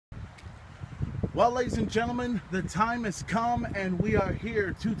Well, ladies and gentlemen, the time has come and we are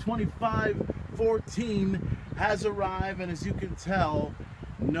here. 225-14 has arrived, and as you can tell,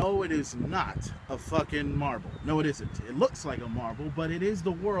 no, it is not a fucking marble. No, it isn't. It looks like a marble, but it is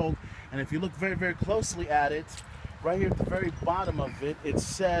the world. And if you look very, very closely at it, right here at the very bottom of it, it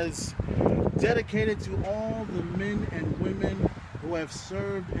says, dedicated to all the men and women who have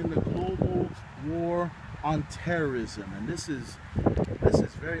served in the global war on terrorism. And this is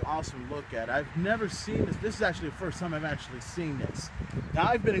very awesome to look at. I've never seen this. This is actually the first time I've actually seen this. Now,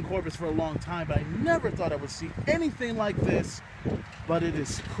 I've been in Corpus for a long time, but I never thought I would see anything like this. But it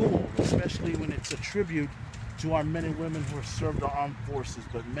is cool, especially when it's a tribute to our men and women who have served our armed forces.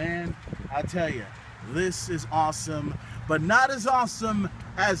 But man, I tell you, this is awesome, but not as awesome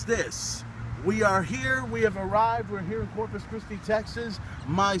as this. We are here, we have arrived, we're here in Corpus Christi, Texas,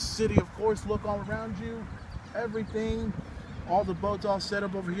 my city, of course. Look all around you, everything, all the boats all set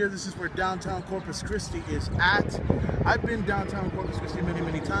up over here. This is where downtown Corpus Christi is at. I've been downtown Corpus Christi many,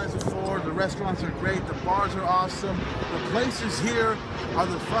 many times before. The restaurants are great, the bars are awesome, the places here are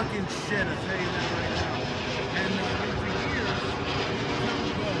the fucking shit, I'll tell you that right now. And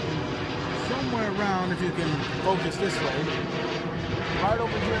somewhere around, if you can focus this way, right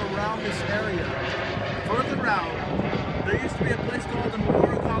over here around this area, further out, there used to be a place called the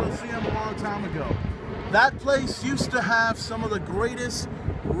Memorial Coliseum a long time ago. That place used to have some of the greatest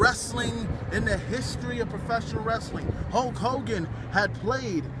wrestling in the history of professional wrestling. Hulk Hogan had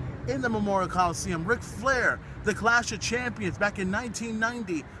played in the Memorial Coliseum. Ric Flair, the Clash of Champions back in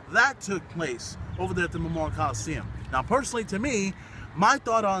 1990, that took place over there at the Memorial Coliseum. Now, personally to me, my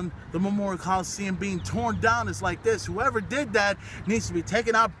thought on the Memorial Coliseum being torn down is like this. Whoever did that needs to be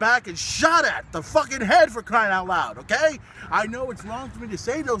taken out back and shot at the fucking head, for crying out loud, okay? I know it's wrong for me to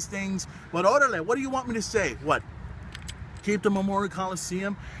say those things, but orderly, what do you want me to say? What? Keep the Memorial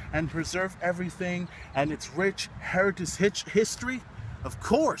Coliseum and preserve everything and its rich heritage history? Of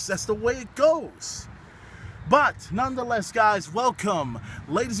course, that's the way it goes. But nonetheless, guys, welcome,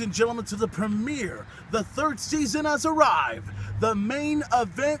 ladies and gentlemen, to the premiere. The third season has arrived. The main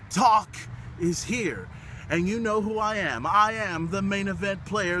event talk is here. And you know who I am. I am the main event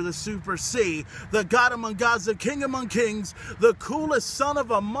player, the Super C, the God among gods, the King among kings, the coolest son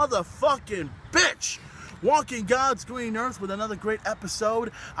of a motherfucking bitch, walking God's green earth with another great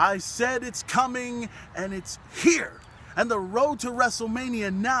episode. I said it's coming, and it's here. And the road to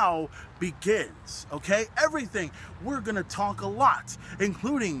WrestleMania now begins, okay? Everything. We're going to talk a lot,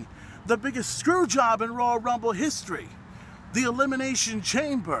 including the biggest screw job in Royal Rumble history, the Elimination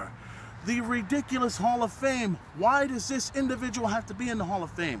Chamber, the ridiculous Hall of Fame. Why does this individual have to be in the Hall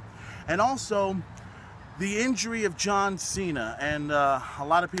of Fame? And also, the injury of John Cena, and a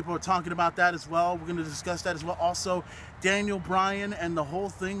lot of people are talking about that as well. We're going to discuss that as well. Also, Daniel Bryan and the whole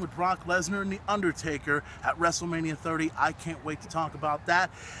thing with Brock Lesnar and The Undertaker at WrestleMania 30. I can't wait to talk about that.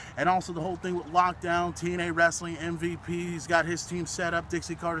 And also the whole thing with Lockdown, TNA Wrestling, MVP's got his team set up.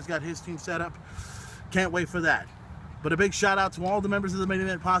 Dixie Carter's got his team set up. Can't wait for that. But a big shout out to all the members of the Main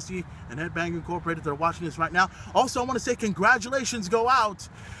Event Posse and Headbanger Incorporated that are watching this right now. Also, I want to say congratulations go out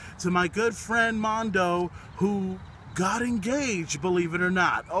to my good friend Mondo, who got engaged, believe it or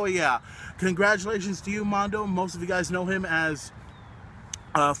not. Oh yeah, congratulations to you, Mondo. Most of you guys know him as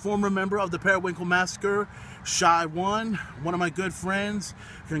a former member of the Periwinkle Massacre, Shy One of my good friends.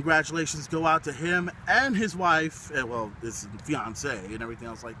 Congratulations go out to him and his wife, well, his fiance and everything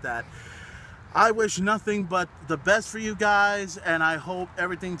else like that. I wish nothing but the best for you guys, and I hope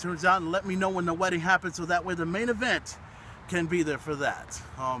everything turns out, and let me know when the wedding happens so that way the main event can be there for that.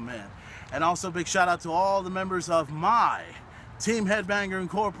 Oh man. And also big shout out to all the members of my Team Headbanger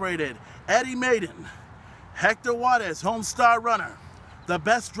Incorporated: Eddie Maiden, Hector Juarez, Homestar Runner, the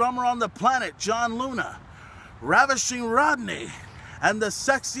best drummer on the planet, John Luna, Ravishing Rodney, and the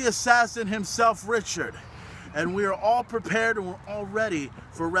sexy assassin himself, Richard. And we are all prepared and we're all ready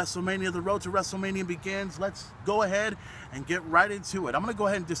for WrestleMania. The road to WrestleMania begins. Let's go ahead and get right into it. I'm going to go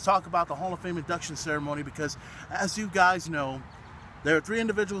ahead and just talk about the Hall of Fame induction ceremony because, as you guys know, there are 3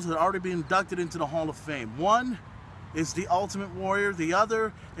 individuals that have already been inducted into the Hall of Fame. One is the Ultimate Warrior, the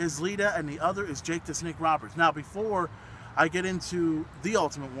other is Lita, and the other is Jake the Snake Roberts. Now, before I get into the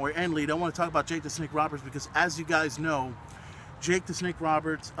Ultimate Warrior and Lita, I want to talk about Jake the Snake Roberts because, as you guys know, Jake the Snake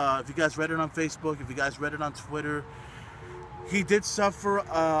Roberts, if you guys read it on Facebook, if you guys read it on Twitter, he did suffer,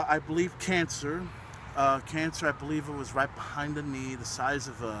 I believe, cancer. Cancer, I believe it was right behind the knee, the size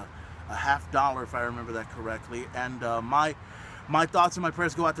of a $50, if I remember that correctly. And my thoughts and my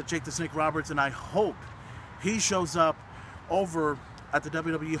prayers go out to Jake the Snake Roberts, and I hope he shows up over at the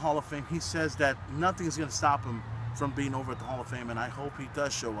WWE Hall of Fame. He says that nothing is going to stop him from being over at the Hall of Fame, and I hope he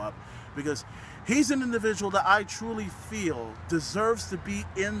does show up, because he's an individual that I truly feel deserves to be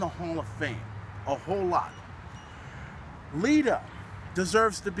in the Hall of Fame a whole lot. Lita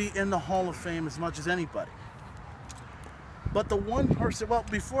deserves to be in the Hall of Fame as much as anybody. But the one person, well,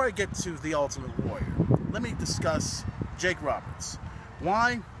 before I get to the Ultimate Warrior, let me discuss Jake Roberts.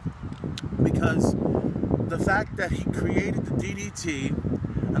 Why? Because the fact that he created the DDT,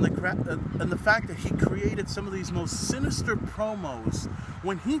 and the fact that he created some of these most sinister promos.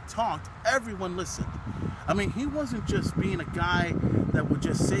 When he talked, everyone listened. I mean, he wasn't just being a guy that would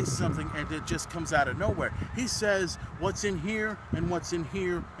just say something and it just comes out of nowhere. He says what's in here and what's in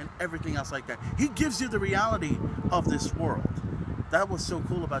here and everything else like that. He gives you the reality of this world. That was so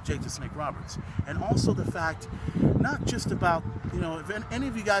cool about Jake the Snake Roberts. And also the fact, not just about, you know, if any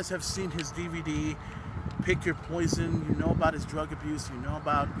of you guys have seen his DVD, Pick Your Poison, you know about his drug abuse, you know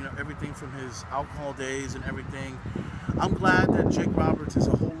about, you know, everything from his alcohol days and everything. I'm glad that Jake Roberts is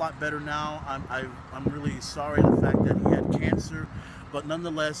a whole lot better now. I'm really sorry the fact that he had cancer, but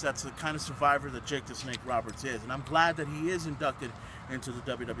nonetheless, that's the kind of survivor that Jake the Snake Roberts is. And I'm glad that he is inducted into the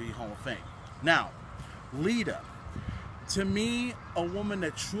WWE Hall of Fame. Now, Lita. To me, a woman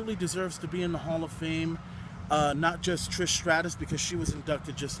that truly deserves to be in the Hall of Fame, not just Trish Stratus, because she was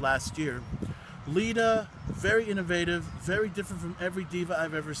inducted just last year. Lita, very innovative, very different from every diva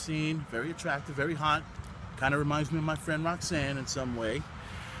I've ever seen, very attractive, very hot, kind of reminds me of my friend Roxanne in some way.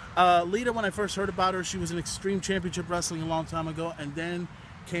 Lita, when I first heard about her, she was in Extreme Championship Wrestling a long time ago, and then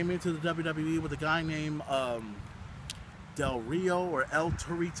came into the WWE with a guy named Del Rio or El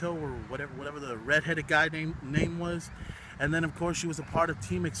Torito or whatever the redheaded guy name was. And then, of course, she was a part of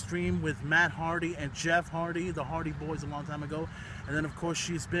Team Extreme with Matt Hardy and Jeff Hardy, the Hardy Boys, a long time ago. And then, of course,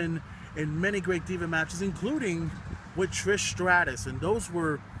 she's been in many great diva matches, including with Trish Stratus. And those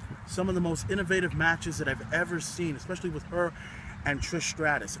were some of the most innovative matches that I've ever seen, especially with her and Trish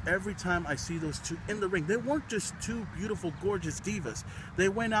Stratus. Every time I see those two in the ring, they weren't just two beautiful, gorgeous divas. They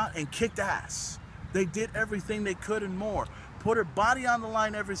went out and kicked ass. They did everything they could and more. Put her body on the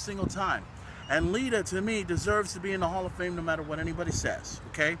line every single time. And Lita, to me, deserves to be in the Hall of Fame no matter what anybody says,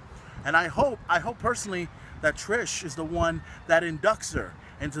 okay? And I hope personally that Trish is the one that inducts her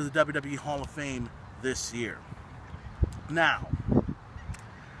into the WWE Hall of Fame this year. Now,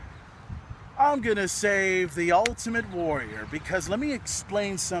 I'm going to save the Ultimate Warrior, because let me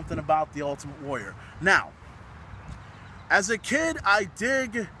explain something about the Ultimate Warrior. Now, as a kid, I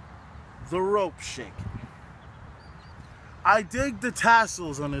dig the rope shaking. I dig the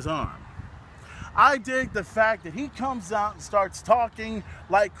tassels on his arm. I dig the fact that he comes out and starts talking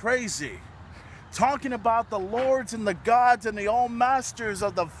like crazy. Talking about the lords and the gods and the all masters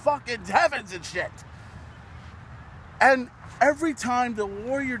of the fucking heavens and shit. And every time the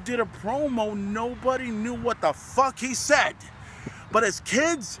Warrior did a promo, nobody knew what the fuck he said. But as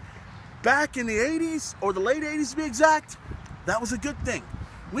kids, back in the 80s, or the late 80s to be exact, that was a good thing.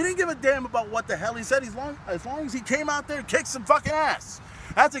 We didn't give a damn about what the hell he said, as long as he came out there and kicked some fucking ass.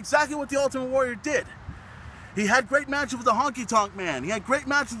 That's exactly what the Ultimate Warrior did. He had great matches with the Honky Tonk Man. He had great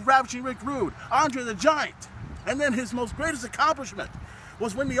matches with Ravishing Rick Rude, Andre the Giant. And then his most greatest accomplishment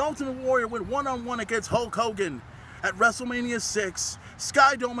was when the Ultimate Warrior went one-on-one against Hulk Hogan at WrestleMania 6,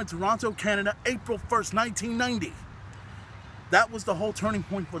 Sky Dome in Toronto, Canada, April 1st, 1990. That was the whole turning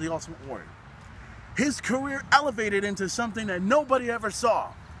point for the Ultimate Warrior. His career elevated into something that nobody ever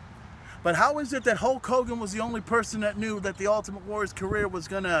saw. But how is it that Hulk Hogan was the only person that knew that the Ultimate Warrior's career was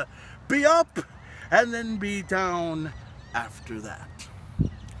going to be up and then be down after that?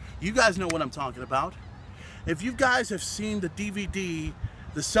 You guys know what I'm talking about. If you guys have seen the DVD,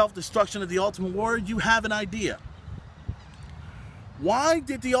 The Self-Destruction of the Ultimate Warrior, you have an idea. Why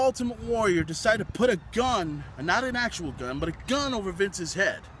did the Ultimate Warrior decide to put a gun, and not an actual gun, but a gun over Vince's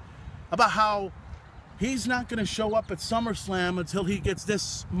head? About how he's not going to show up at SummerSlam until he gets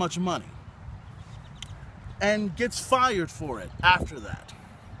this much money. And gets fired for it after that.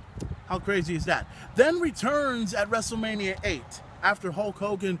 How crazy is that? Then returns at WrestleMania 8 after Hulk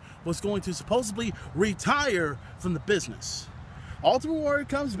Hogan was going to supposedly retire from the business. Ultimate Warrior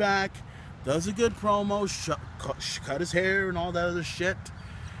comes back, does a good promo, cut his hair and all that other shit.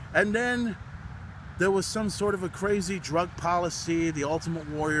 And then there was some sort of a crazy drug policy. The Ultimate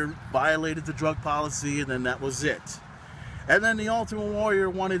Warrior violated the drug policy, and then that was it. And then the Ultimate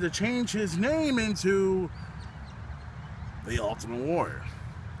Warrior wanted to change his name into the Ultimate Warrior.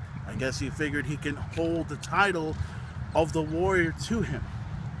 I guess he figured he can hold the title of the Warrior to him.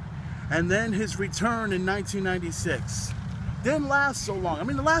 And then his return in 1996 didn't last so long. I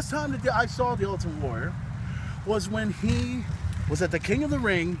mean, the last time that I saw the Ultimate Warrior was when he was at the King of the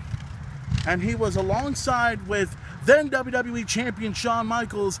Ring, and he was alongside with then WWE Champion Shawn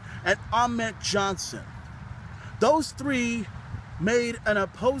Michaels, and Ahmed Johnson. Those three made an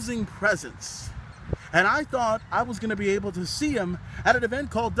opposing presence. And I thought I was going to be able to see him at an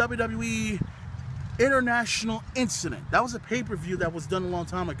event called WWE International Incident. That was a pay-per-view that was done a long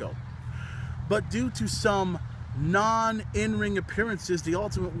time ago. But due to some non-in-ring appearances, the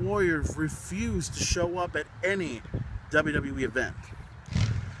Ultimate Warrior refused to show up at any WWE event.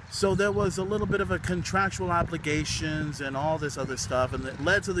 So there was a little bit of a contractual obligations and all this other stuff, and it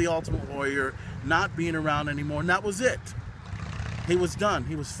led to the Ultimate Warrior not being around anymore, and that was it. He was done.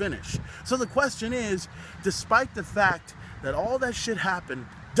 He was finished. So the question is, despite the fact that all that shit happened,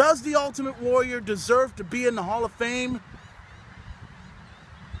 does the Ultimate Warrior deserve to be in the Hall of Fame?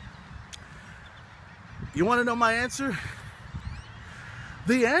 You want to know my answer?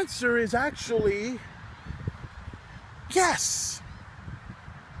 The answer is actually yes.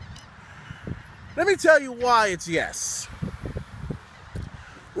 Let me tell you why it's yes.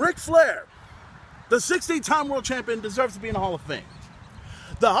 Ric Flair, the 16-time world champion, deserves to be in the Hall of Fame.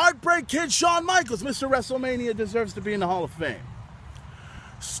 The Heartbreak Kid Shawn Michaels, Mr. WrestleMania, deserves to be in the Hall of Fame.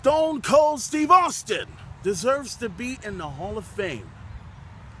 Stone Cold Steve Austin deserves to be in the Hall of Fame.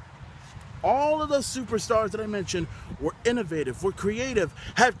 All of those superstars that I mentioned were innovative, were creative,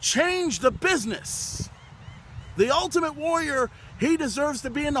 have changed the business. The Ultimate Warrior, he deserves to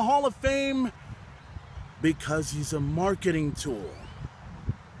be in the Hall of Fame because he's a marketing tool.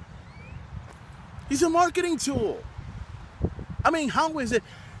 He's a marketing tool. I mean, how is it?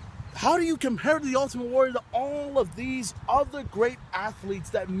 How do you compare the Ultimate Warrior to all of these other great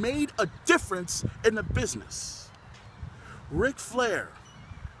athletes that made a difference in the business? Ric Flair,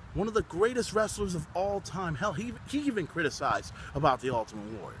 one of the greatest wrestlers of all time. Hell, he even criticized about the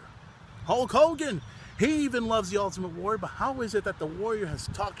Ultimate Warrior. Hulk Hogan, he even loves the Ultimate Warrior, but how is it that the Warrior has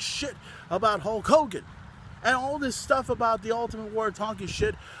talked shit about Hulk Hogan? And all this stuff about the Ultimate Warrior talking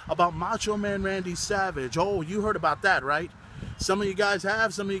shit about Macho Man Randy Savage. Oh, you heard about that, right? Some of you guys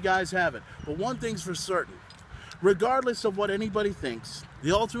have, some of you guys haven't. But one thing's for certain. Regardless of what anybody thinks,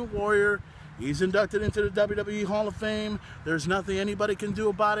 the Ultimate Warrior, he's inducted into the WWE Hall of Fame. There's nothing anybody can do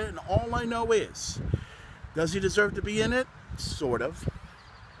about it. And all I know is, does he deserve to be in it? Sort of.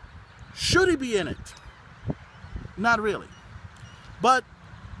 Should he be in it? Not really. But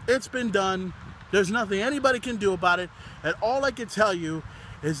it's been done. There's nothing anybody can do about it. And all I can tell you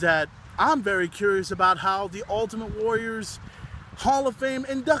is that I'm very curious about how the Ultimate Warrior's Hall of Fame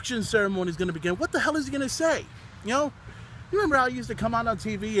induction ceremony is going to begin. What the hell is he going to say? You know, you remember how he used to come out on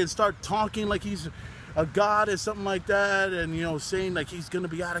TV and start talking like he's a god or something like that, and, you know, saying like he's going to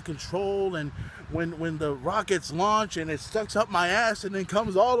be out of control, and when the rockets launch and it sucks up my ass and then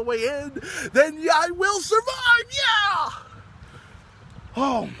comes all the way in, then yeah, I will survive, yeah!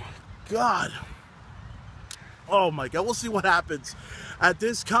 Oh my God. Oh my God, we'll see what happens at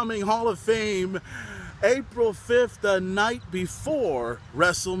this coming Hall of Fame, April 5th, the night before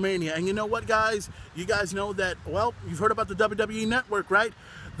WrestleMania. And you know what, guys? You guys know that, well, you've heard about the WWE Network, right?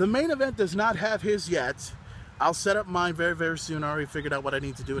 The main event does not have his yet. I'll set up mine very, very soon. I already figured out what I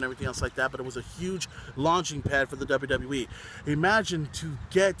need to do and everything else like that, but it was a huge launching pad for the WWE. Imagine to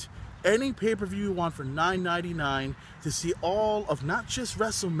get any pay-per-view you want for $9.99 to see all of not just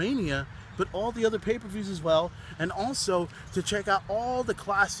WrestleMania, but all the other pay-per-views as well, and also to check out all the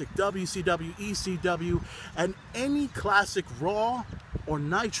classic WCW, ECW, and any classic Raw or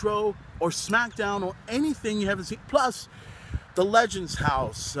Nitro or SmackDown or anything you haven't seen, plus the Legends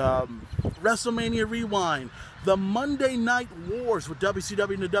House, WrestleMania Rewind, the Monday Night Wars with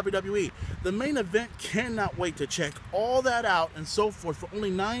WCW and the WWE. The main event, cannot wait to check all that out and so forth for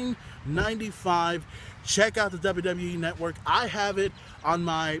only $9.95. Check out the WWE Network. I have it on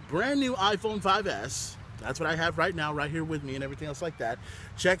my brand new iPhone 5S. That's what I have right now, right here with me and everything else like that.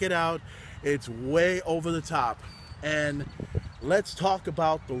 Check it out. It's way over the top. And let's talk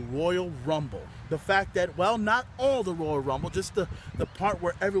about the Royal Rumble. The fact that, well, not all the Royal Rumble, just the part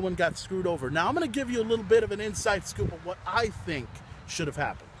where everyone got screwed over. Now, I'm going to give you a little bit of an inside scoop of what I think should have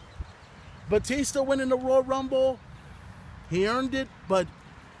happened. Batista winning the Royal Rumble, he earned it, but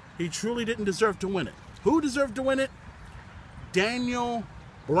he truly didn't deserve to win it. Who deserved to win it? Daniel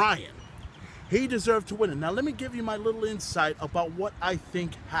Bryan. He deserved to win it. Now, let me give you my little insight about what I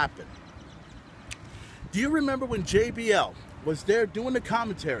think happened. Do you remember when JBL was there doing the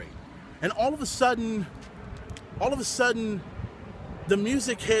commentary, and all of a sudden, the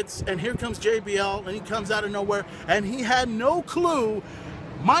music hits, and here comes JBL, and he comes out of nowhere, and he had no clue,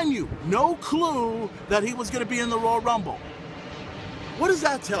 mind you, no clue that he was going to be in the Royal Rumble. What does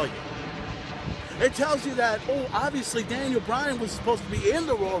that tell you? It tells you that, oh, obviously Daniel Bryan was supposed to be in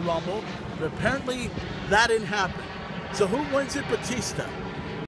the Royal Rumble, but apparently that didn't happen. So who wins it? Batista.